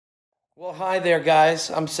Well, hi there,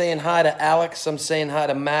 guys. I'm saying hi to Alex. I'm saying hi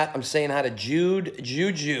to Matt. I'm saying hi to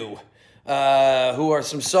Juju, who are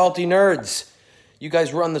some salty nerds. You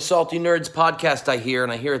guys run the Salty Nerds podcast, I hear,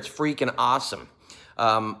 and I hear it's freaking awesome.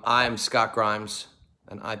 I'm Scott Grimes,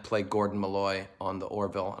 and I play Gordon Malloy on the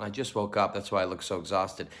Orville, and I just woke up. That's why I look so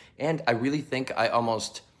exhausted. And I really think I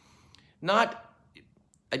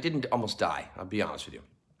didn't almost die, I'll be honest with you.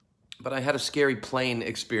 But I had a scary plane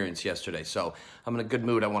experience yesterday, so I'm in a good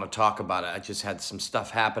mood. I want to talk about it. I just had some stuff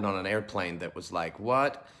happen on an airplane that was like,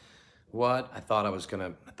 what? I thought it was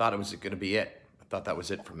gonna be it. I thought that was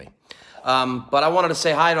it for me. But I wanted to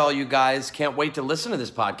say hi to all you guys. Can't wait to listen to this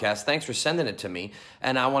podcast. Thanks for sending it to me.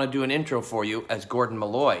 And I want to do an intro for you as Gordon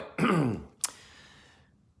Malloy.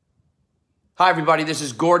 Hi, everybody. This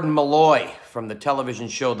is Gordon Malloy from the television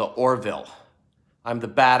show The Orville. I'm the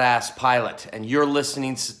badass pilot, and you're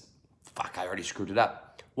listening. Fuck, I already screwed it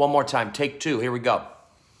up. One more time, take two, here we go.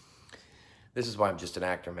 This is why I'm just an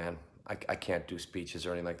actor, man. I can't do speeches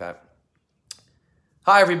or anything like that.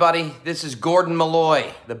 Hi, everybody. This is Gordon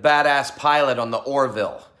Malloy, the badass pilot on the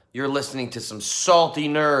Orville. You're listening to some salty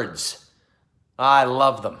nerds. I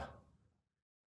love them.